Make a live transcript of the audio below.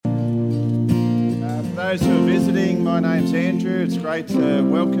those who are visiting, my name's Andrew. It's great to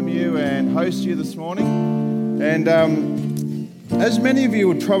welcome you and host you this morning. And as many of you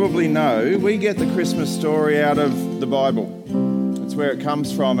would probably know, we get the Christmas story out of the Bible. That's where it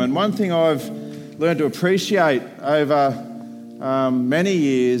comes from. And one thing I've learned to appreciate over many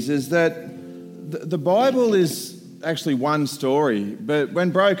years is that the Bible is actually one story, but when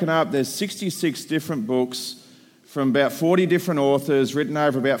broken up, there's 66 different books from about 40 different authors written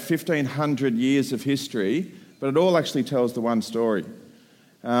over about 1,500 years of history, but it all actually tells the one story.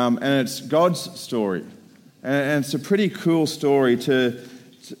 And it's God's story. And it's a pretty cool story to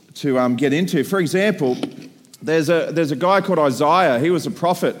get into. For example, there's a guy called Isaiah. He was a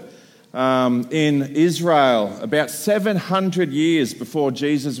prophet in Israel about 700 years before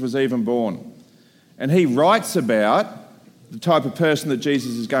Jesus was even born. And he writes about the type of person that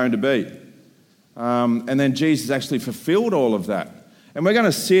Jesus is going to be. And then Jesus actually fulfilled all of that. And we're going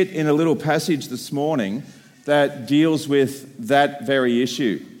to sit in a little passage this morning that deals with that very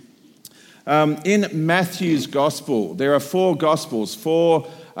issue. In Matthew's Gospel, there are four Gospels, four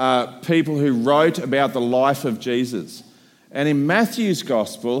people who wrote about the life of Jesus. And in Matthew's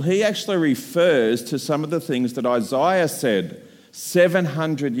Gospel, he actually refers to some of the things that Isaiah said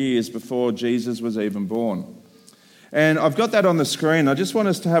 700 years before Jesus was even born. And I've got that on the screen. I just want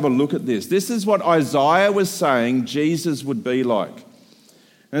us to have a look at this. This is what Isaiah was saying Jesus would be like.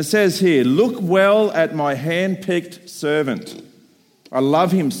 And it says here, "Look well at my hand-picked servant. I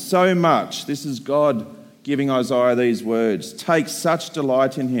love him so much." This is God giving Isaiah these words. "Take such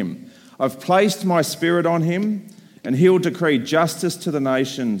delight in him. I've placed my spirit on him, and he'll decree justice to the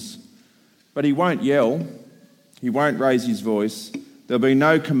nations. But he won't yell. He won't raise his voice. There'll be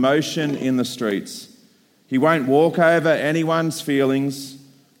no commotion in the streets. He won't walk over anyone's feelings,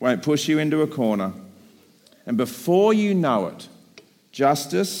 won't push you into a corner. And before you know it,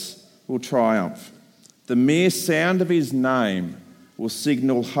 justice will triumph. The mere sound of his name will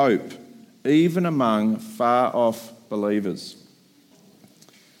signal hope, even among far-off believers."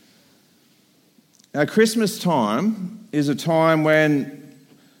 Now, Christmas time is a time when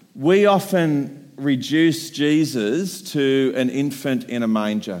we often reduce Jesus to an infant in a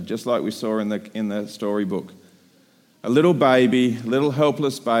manger, just like we saw in the storybook. A little baby, little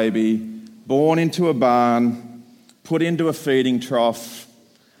helpless baby, born into a barn, put into a feeding trough,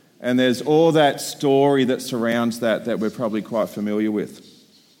 and there's all that story that surrounds that we're probably quite familiar with.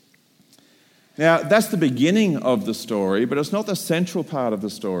 Now, that's the beginning of the story, but it's not the central part of the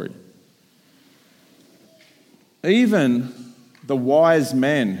story. Even the wise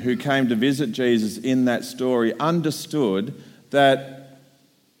men who came to visit Jesus in that story understood that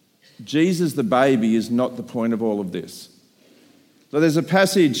Jesus the baby is not the point of all of this. So there's a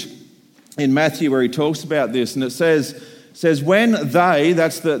passage in Matthew where he talks about this, and it says when they,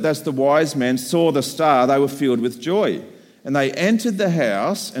 that's the wise men, saw the star, they were filled with joy. And they entered the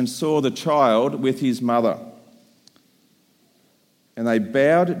house and saw the child with his mother. And they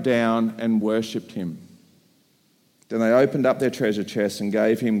bowed down and worshipped him. Then they opened up their treasure chests and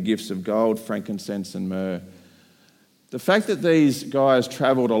gave him gifts of gold, frankincense, and myrrh. The fact that these guys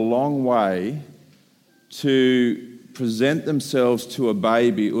travelled a long way to present themselves to a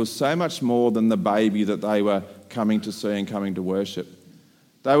baby, it was so much more than the baby that they were coming to see and coming to worship.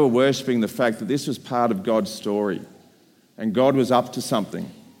 They were worshipping the fact that this was part of God's story, and God was up to something.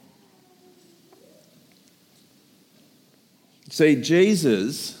 See,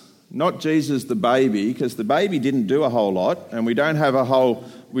 Jesus, not Jesus the baby, because the baby didn't do a whole lot, and we don't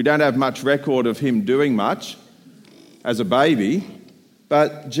have much record of him doing much as a baby,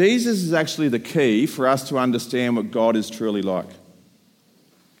 but Jesus is actually the key for us to understand what God is truly like.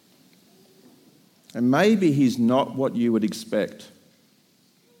 And maybe he's not what you would expect.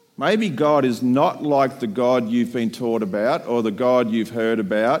 Maybe God is not like the God you've been taught about, or the God you've heard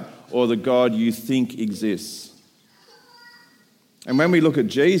about, or the God you think exists. And when we look at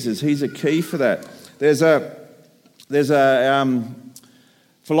Jesus, he's a key for that. There's a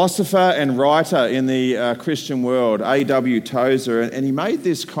philosopher and writer in the Christian world, A.W. Tozer, and he made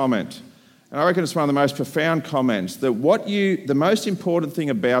this comment, and I reckon it's one of the most profound comments, that the most important thing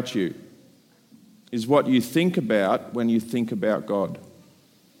about you is what you think about when you think about God.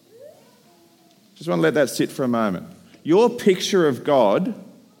 Just want to let that sit for a moment. Your picture of God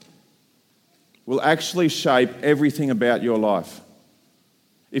will actually shape everything about your life.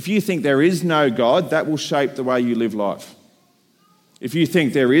 If you think there is no God, that will shape the way you live life. If you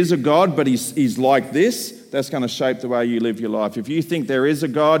think there is a God, but he's like this, that's going to shape the way you live your life. If you think there is a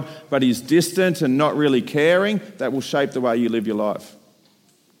God, but he's distant and not really caring, that will shape the way you live your life.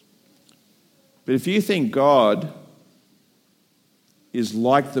 But if you think God is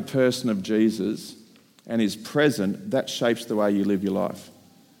like the person of Jesus, and is present, that shapes the way you live your life.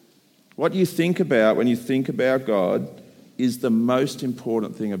 What you think about when you think about God is the most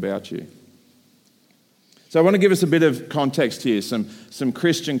important thing about you. So I want to give us a bit of context here, some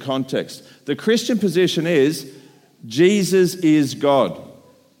Christian context. The Christian position is Jesus is God.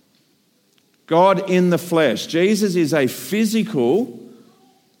 God in the flesh. Jesus is a physical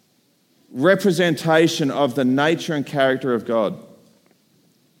representation of the nature and character of God.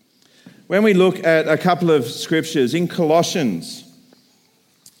 When we look at a couple of scriptures, in Colossians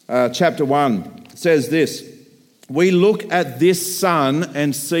chapter 1, it says this, "We look at this Son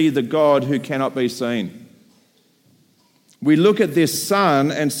and see the God who cannot be seen." We look at this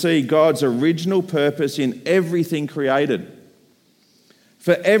Son and see God's original purpose in everything created.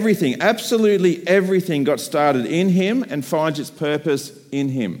 For everything, absolutely everything got started in him and finds its purpose in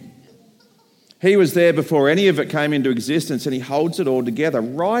him. He was there before any of it came into existence, and he holds it all together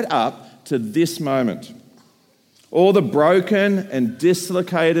right up to this moment. All the broken and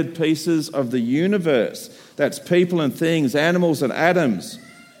dislocated pieces of the universe, that's people and things, animals and atoms,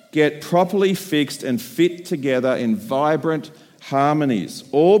 get properly fixed and fit together in vibrant harmonies,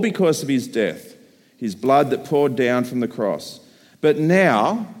 all because of his death, his blood that poured down from the cross. But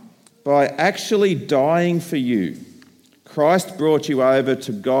now, by actually dying for you, Christ brought you over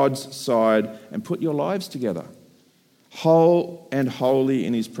to God's side and put your lives together, whole and holy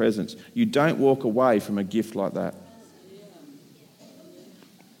in his presence. You don't walk away from a gift like that.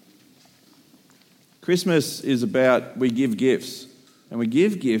 Christmas is about we give gifts. And we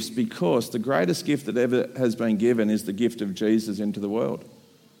give gifts because the greatest gift that ever has been given is the gift of Jesus into the world.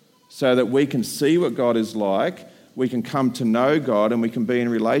 So that we can see what God is like, we can come to know God, and we can be in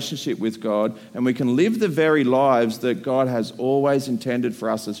relationship with God, and we can live the very lives that God has always intended for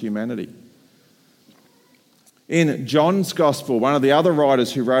us as humanity. In John's Gospel, one of the other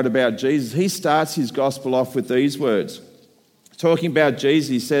writers who wrote about Jesus, he starts his Gospel off with these words. Talking about Jesus,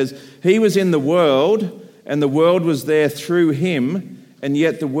 he says, "He was in the world, and the world was there through him, and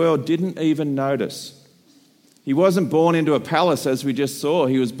yet the world didn't even notice." He wasn't born into a palace, as we just saw.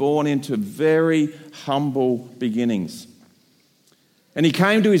 He was born into very humble beginnings. And he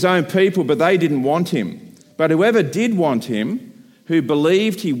came to his own people, but they didn't want him. But whoever did want him, who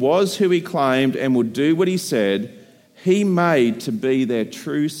believed he was who he claimed and would do what he said, he made to be their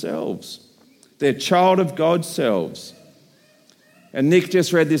true selves, their child of God selves. And Nick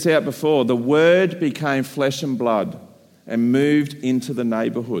just read this out before. The Word became flesh and blood and moved into the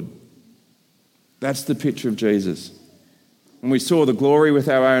neighbourhood. That's the picture of Jesus. And we saw the glory with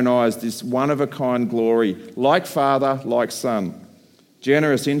our own eyes, this one-of-a-kind glory, like Father, like Son,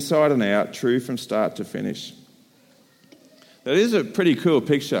 generous inside and out, true from start to finish. That is a pretty cool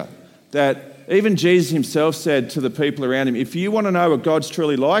picture that even Jesus himself said to the people around him, if you want to know what God's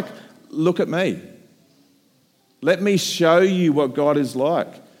truly like, look at me. Let me show you what God is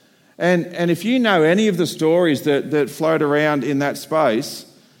like. And if you know any of the stories that float around in that space,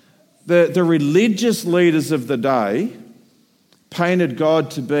 the religious leaders of the day painted God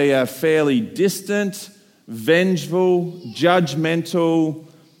to be a fairly distant, vengeful, judgmental,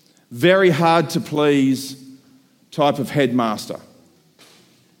 very hard to please type of headmaster.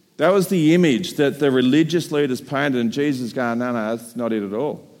 That was the image that the religious leaders painted, and Jesus is going, no, that's not it at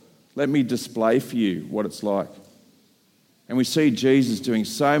all. Let me display for you what it's like. And we see Jesus doing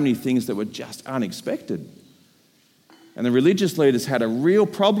so many things that were just unexpected. And the religious leaders had a real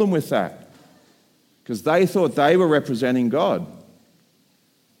problem with that because they thought they were representing God.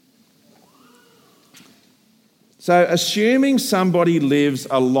 So assuming somebody lives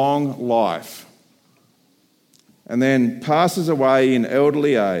a long life and then passes away in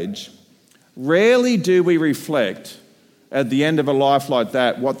elderly age, rarely do we reflect at the end of a life like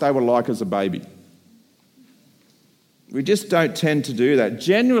that what they were like as a baby. We just don't tend to do that.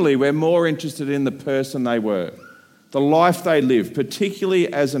 Generally, we're more interested in the person they were, the life they lived,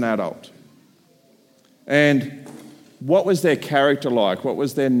 particularly as an adult. And what was their character like? What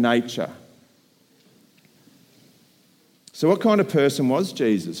was their nature? So what kind of person was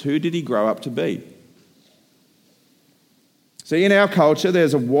Jesus? Who did he grow up to be? See, in our culture,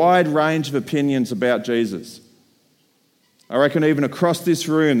 there's a wide range of opinions about Jesus. I reckon even across this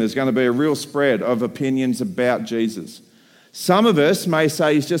room, there's going to be a real spread of opinions about Jesus. Some of us may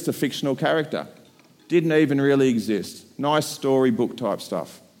say he's just a fictional character. Didn't even really exist. Nice storybook type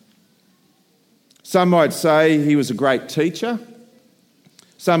stuff. Some might say he was a great teacher.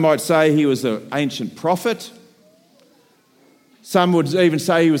 Some might say he was an ancient prophet. Some would even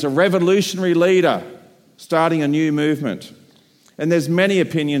say he was a revolutionary leader starting a new movement. And there's many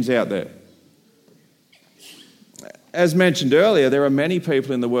opinions out there. As mentioned earlier, there are many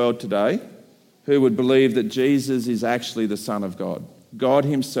people in the world today who would believe that Jesus is actually the Son of God, God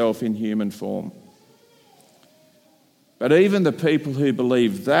himself in human form. But even the people who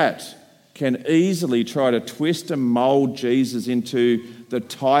believe that can easily try to twist and mould Jesus into the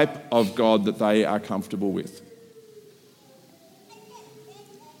type of God that they are comfortable with.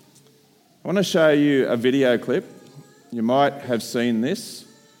 I want to show you a video clip. You might have seen this.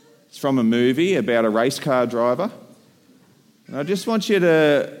 It's from a movie about a race car driver. And I just want you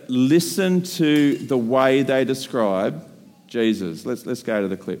to listen to the way they describe Jesus. Let's go to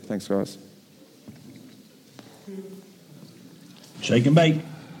the clip. Thanks, guys. Shake and bake.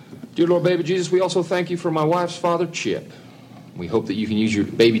 Dear Lord, baby Jesus, we also thank you for my wife's father, Chip. We hope that you can use your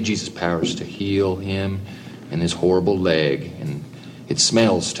baby Jesus powers to heal him and this horrible leg. And it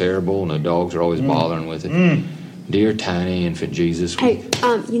smells terrible, and the dogs are always bothering with it. Dear tiny infant Jesus. Hey,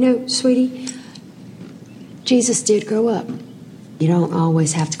 sweetie, Jesus did grow up. You don't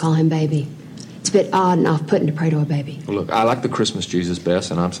always have to call him baby. It's a bit odd and off-putting to pray to a baby. Well, look, I like the Christmas Jesus best,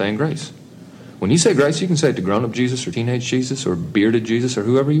 and I'm saying grace. When you say grace, you can say it to grown-up Jesus or teenage Jesus or bearded Jesus or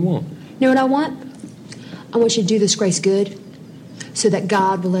whoever you want. You know what I want? I want you to do this grace good so that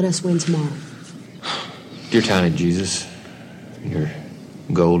God will let us win tomorrow. Dear tiny Jesus, your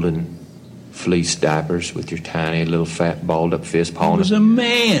golden fleece diapers with your tiny little fat balled-up fist pawing. He was a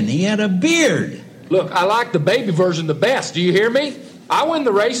man. He had a beard. Look, I like the baby version the best. Do you hear me? I win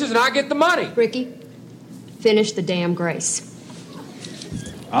the races and I get the money. Ricky, finish the damn grace.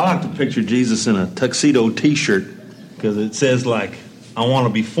 I like to picture Jesus in a tuxedo T-shirt because it says, like, I want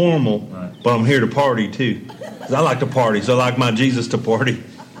to be formal, but I'm here to party, too. 'Cause I like to party, so I like my Jesus to party.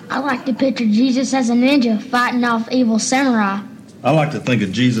 I like to picture Jesus as a ninja fighting off evil samurai. I like to think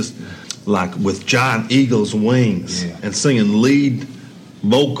of Jesus, like, with giant eagle's wings and singing lead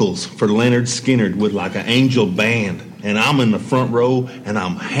vocals for Leonard Skinner with, like, an angel band. And I'm in the front row, and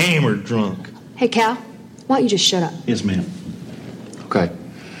I'm hammered drunk. Hey, Cal, why don't you just shut up? Yes, ma'am. Okay.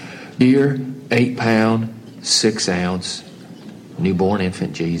 Dear 8-pound, 6-ounce, newborn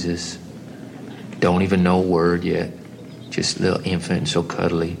infant Jesus, don't even know a word yet, just a little infant and so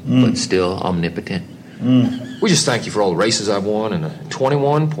cuddly, but still omnipotent. We just thank you for all the races I've won and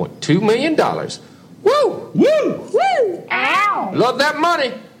 $21.2 million. Woo! Woo! Woo! Ow! Love that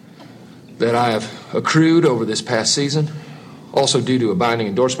money that I have accrued over this past season. Also due to a binding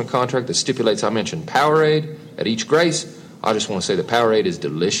endorsement contract that stipulates I mention Powerade at each grace. I just want to say that Powerade is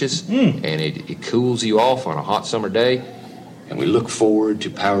delicious, and it cools you off on a hot summer day. And we look forward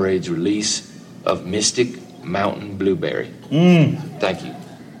to Powerade's release of Mystic Mountain Blueberry. Thank you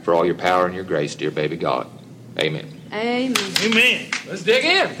for all your power and your grace, dear baby God. Amen. Amen. Amen. Let's dig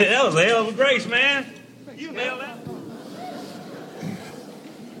in. That was a hell of a grace, man. You nailed that.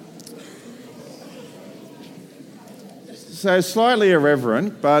 So slightly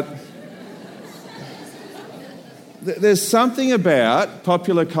irreverent, but there's something about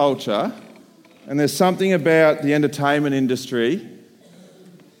popular culture and there's something about the entertainment industry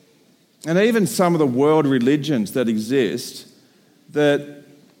and even some of the world religions that exist that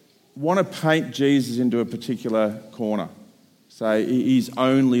want to paint Jesus into a particular corner. Say he's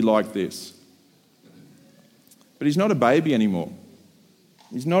only like this. But he's not a baby anymore.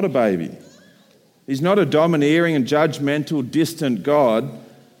 He's not a baby. He's not a domineering and judgmental, distant God,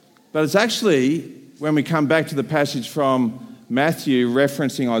 but it's actually, when we come back to the passage from Matthew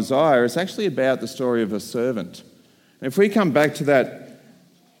referencing Isaiah, it's actually about the story of a servant. And if we come back to that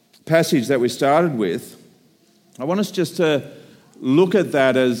passage that we started with, I want us just to look at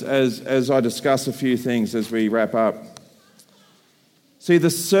that as I discuss a few things as we wrap up. See, the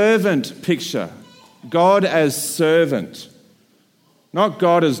servant picture, God as servant, not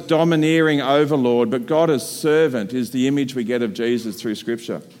God as domineering overlord, but God as servant is the image we get of Jesus through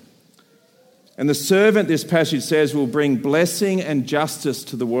Scripture. And the servant, this passage says, will bring blessing and justice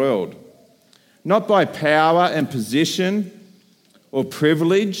to the world, not by power and position or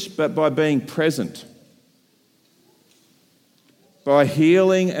privilege, but by being present, by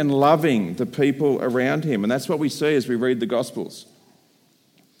healing and loving the people around him. And that's what we see as we read the Gospels.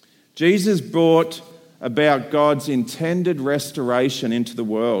 Jesus brought about God's intended restoration into the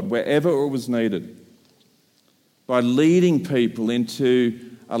world wherever it was needed by leading people into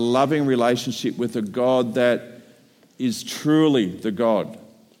a loving relationship with a God that is truly the God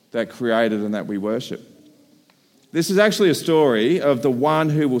that created and that we worship. This is actually a story of the one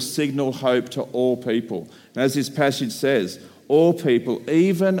who will signal hope to all people. And as this passage says, all people,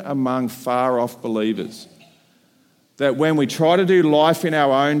 even among far-off believers. That when we try to do life in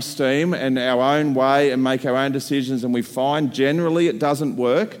our own steam and our own way and make our own decisions and we find generally it doesn't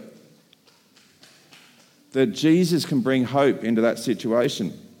work, that Jesus can bring hope into that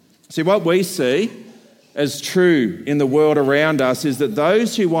situation. See, what we see as true in the world around us is that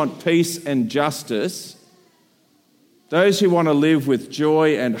those who want peace and justice, those who want to live with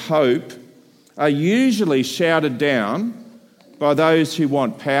joy and hope, are usually shouted down by those who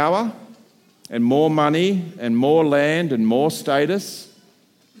want power and more money and more land and more status.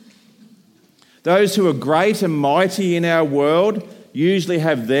 Those who are great and mighty in our world usually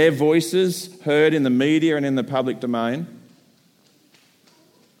have their voices heard in the media and in the public domain.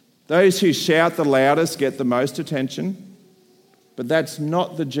 Those who shout the loudest get the most attention, but that's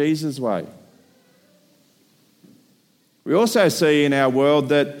not the Jesus way. We also see in our world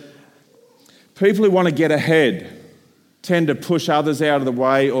that people who want to get ahead tend to push others out of the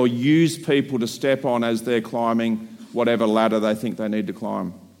way or use people to step on as they're climbing whatever ladder they think they need to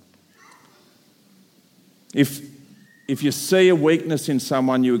climb. If you see a weakness in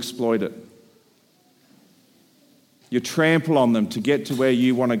someone, you exploit it. You trample on them to get to where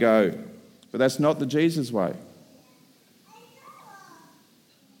you want to go. But that's not the Jesus way.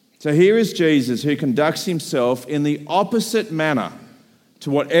 So here is Jesus who conducts himself in the opposite manner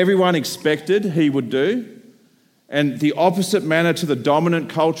to what everyone expected he would do, and the opposite manner to the dominant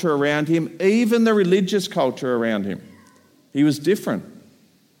culture around him, even the religious culture around him. He was different.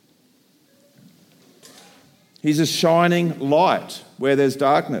 He's a shining light where there's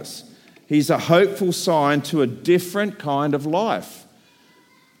darkness. He's a hopeful sign to a different kind of life.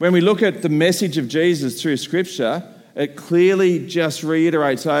 When we look at the message of Jesus through Scripture, it clearly just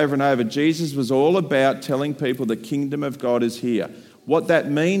reiterates over and over, Jesus was all about telling people the kingdom of God is here. What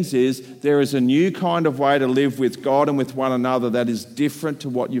that means is there is a new kind of way to live with God and with one another that is different to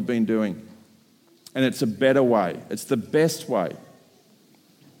what you've been doing. And it's a better way. It's the best way.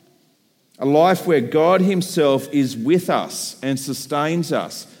 A life where God himself is with us and sustains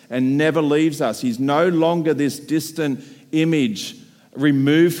us and never leaves us. He's no longer this distant image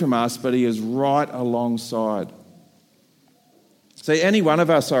removed from us, but he is right alongside. See, any one of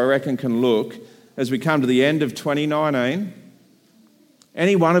us, I reckon, can look, as we come to the end of 2019,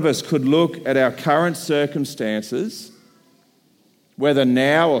 any one of us could look at our current circumstances, whether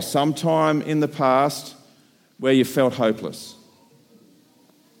now or sometime in the past, where you felt hopeless.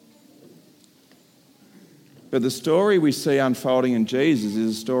 But the story we see unfolding in Jesus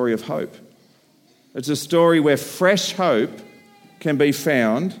is a story of hope. It's a story where fresh hope can be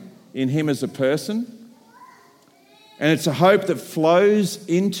found in him as a person. And it's a hope that flows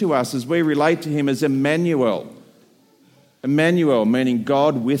into us as we relate to him as Emmanuel. Emmanuel meaning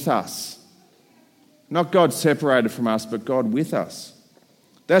God with us. Not God separated from us, but God with us.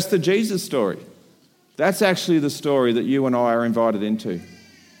 That's the Jesus story. That's actually the story that you and I are invited into.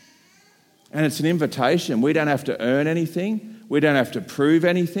 And it's an invitation. We don't have to earn anything. We don't have to prove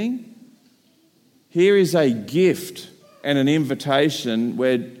anything. Here is a gift and an invitation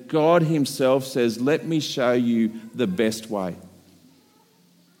where God himself says, let me show you the best way.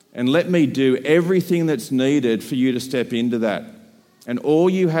 And let me do everything that's needed for you to step into that. And all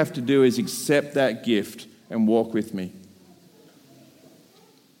you have to do is accept that gift and walk with me.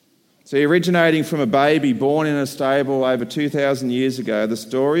 See, originating from a baby born in a stable over 2,000 years ago, the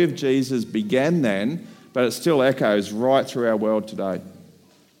story of Jesus began then, but it still echoes right through our world today.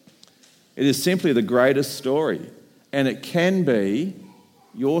 It is simply the greatest story, and it can be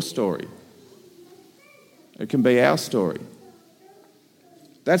your story. It can be our story.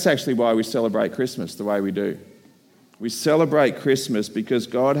 That's actually why we celebrate Christmas the way we do. We celebrate Christmas because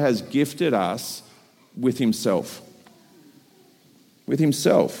God has gifted us with himself. With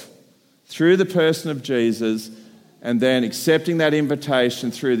himself. Through the person of Jesus, and then accepting that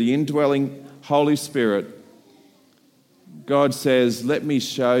invitation through the indwelling Holy Spirit, God says, let me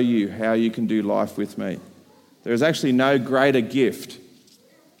show you how you can do life with me. There is actually no greater gift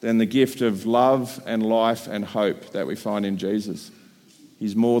than the gift of love and life and hope that we find in Jesus.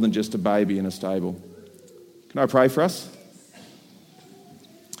 He's more than just a baby in a stable. Can I pray for us?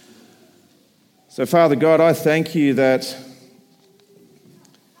 So, Father God, I thank you that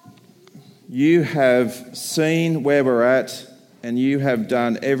you have seen where we're at and you have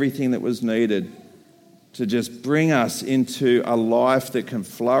done everything that was needed to just bring us into a life that can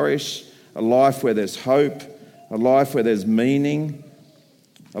flourish, a life where there's hope, a life where there's meaning,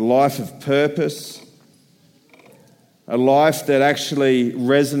 a life of purpose, a life that actually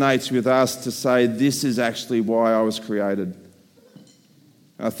resonates with us to say, this is actually why I was created.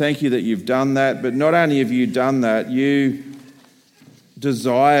 I thank you that you've done that, but not only have you done that, you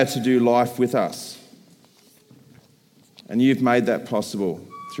desire to do life with us. And you've made that possible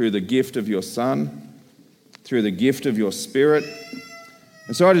through the gift of your Son, through the gift of your Spirit.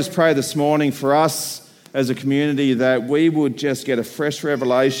 And so I just pray this morning for us as a community that we would just get a fresh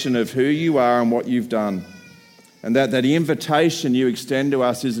revelation of who you are and what you've done. And that the invitation you extend to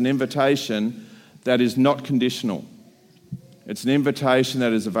us is an invitation that is not conditional. It's an invitation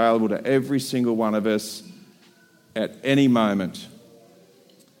that is available to every single one of us at any moment.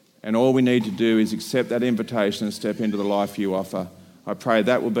 And all we need to do is accept that invitation and step into the life you offer. I pray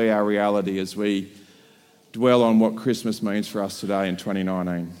that will be our reality as we dwell on what Christmas means for us today in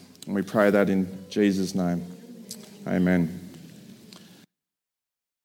 2019. And we pray that in Jesus' name. Amen.